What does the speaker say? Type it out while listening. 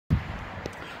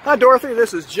Hi Dorothy,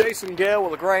 this is Jason Gale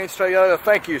with LaGrange Toyota.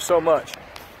 Thank you so much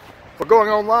for going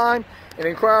online and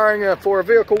inquiring for a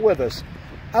vehicle with us.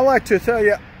 I'd like to tell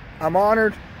you I'm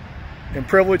honored and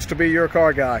privileged to be your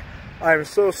car guy. I am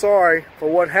so sorry for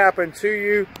what happened to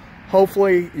you.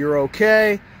 Hopefully you're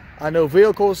okay. I know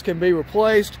vehicles can be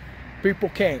replaced, people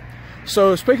can't.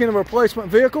 So speaking of replacement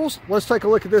vehicles, let's take a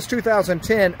look at this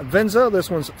 2010 Venza.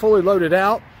 This one's fully loaded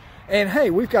out. And hey,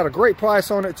 we've got a great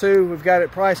price on it too. We've got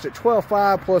it priced at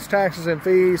 $12,500 plus taxes and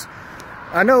fees.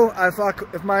 I know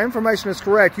if my information is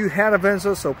correct, you had a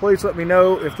Venza, so please let me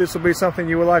know if this will be something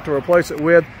you would like to replace it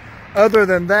with. Other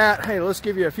than that, hey, let's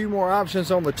give you a few more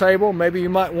options on the table. Maybe you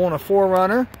might want a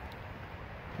 4Runner.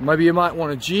 Maybe you might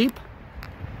want a Jeep.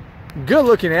 Good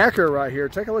looking Acura right here.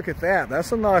 Take a look at that.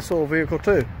 That's a nice little vehicle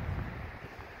too.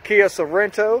 Kia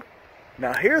Sorento.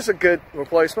 Now here's a good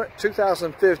replacement.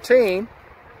 2015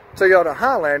 Toyota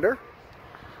Highlander.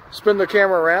 Spin the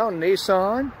camera around.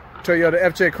 Nissan Toyota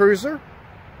FJ Cruiser.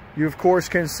 You of course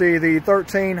can see the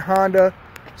 13 Honda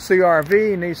CR-V,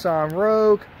 Nissan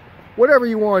Rogue. Whatever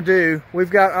you want to do, we've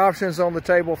got options on the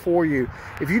table for you.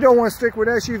 If you don't want to stick with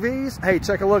SUVs, hey,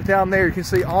 take a look down there. You can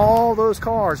see all those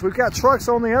cars. We've got trucks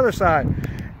on the other side.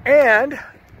 And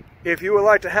if you would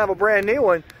like to have a brand new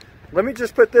one, let me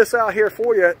just put this out here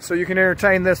for you so you can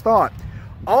entertain this thought.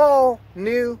 All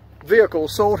new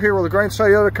vehicles sold here with LaGrange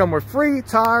Toyota come with free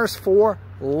tires for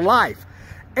life.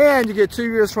 And you get 2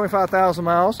 years, 25,000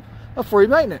 miles of free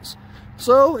maintenance.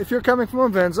 So if you're coming from a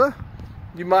Venza,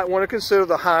 you might want to consider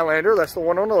the Highlander. That's the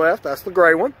one on the left. That's the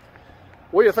gray one.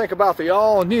 What do you think about the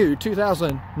all-new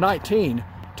 2019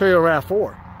 Toyota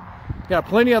RAV4? Got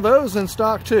plenty of those in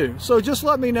stock too. So just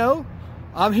let me know.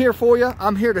 I'm here for you.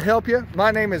 I'm here to help you.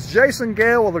 My name is Jason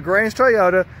Gale with LaGrange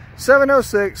Toyota,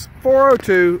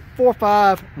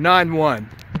 706-402-4591.